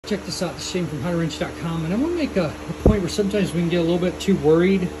check this out, the Shane from HowToWrench.com, and I want to make a point where sometimes we can get a little bit too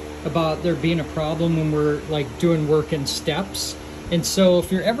worried about there being a problem when we're like doing work in steps. And so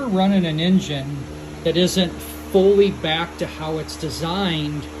if you're ever running an engine that isn't fully back to how it's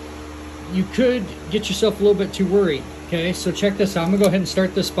designed, you could get yourself a little bit too worried. Okay, so check this out. I'm gonna go ahead and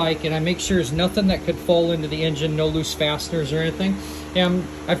start this bike, and I make sure there's nothing that could fall into the engine, no loose fasteners or anything. And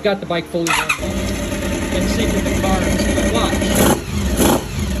I've got the bike fully done and sync with the car. And watch.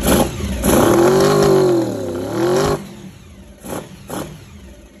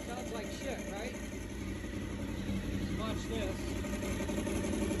 Sounds like shit, right? Watch this.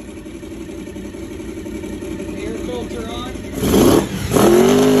 The air filter on.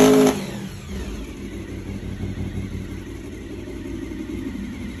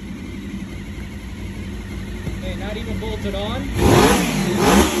 Okay, not even bolted on.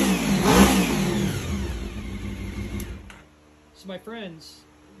 So my friends,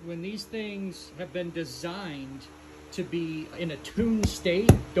 when these things have been designed to be in a tuned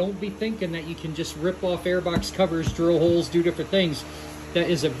state, don't be thinking that you can just rip off airbox covers, drill holes, do different things. That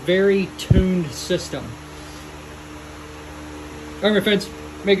is a very tuned system. All right, my friends,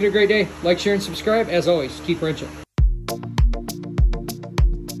 make it a great day. Like, share, and subscribe. As always, keep wrenching.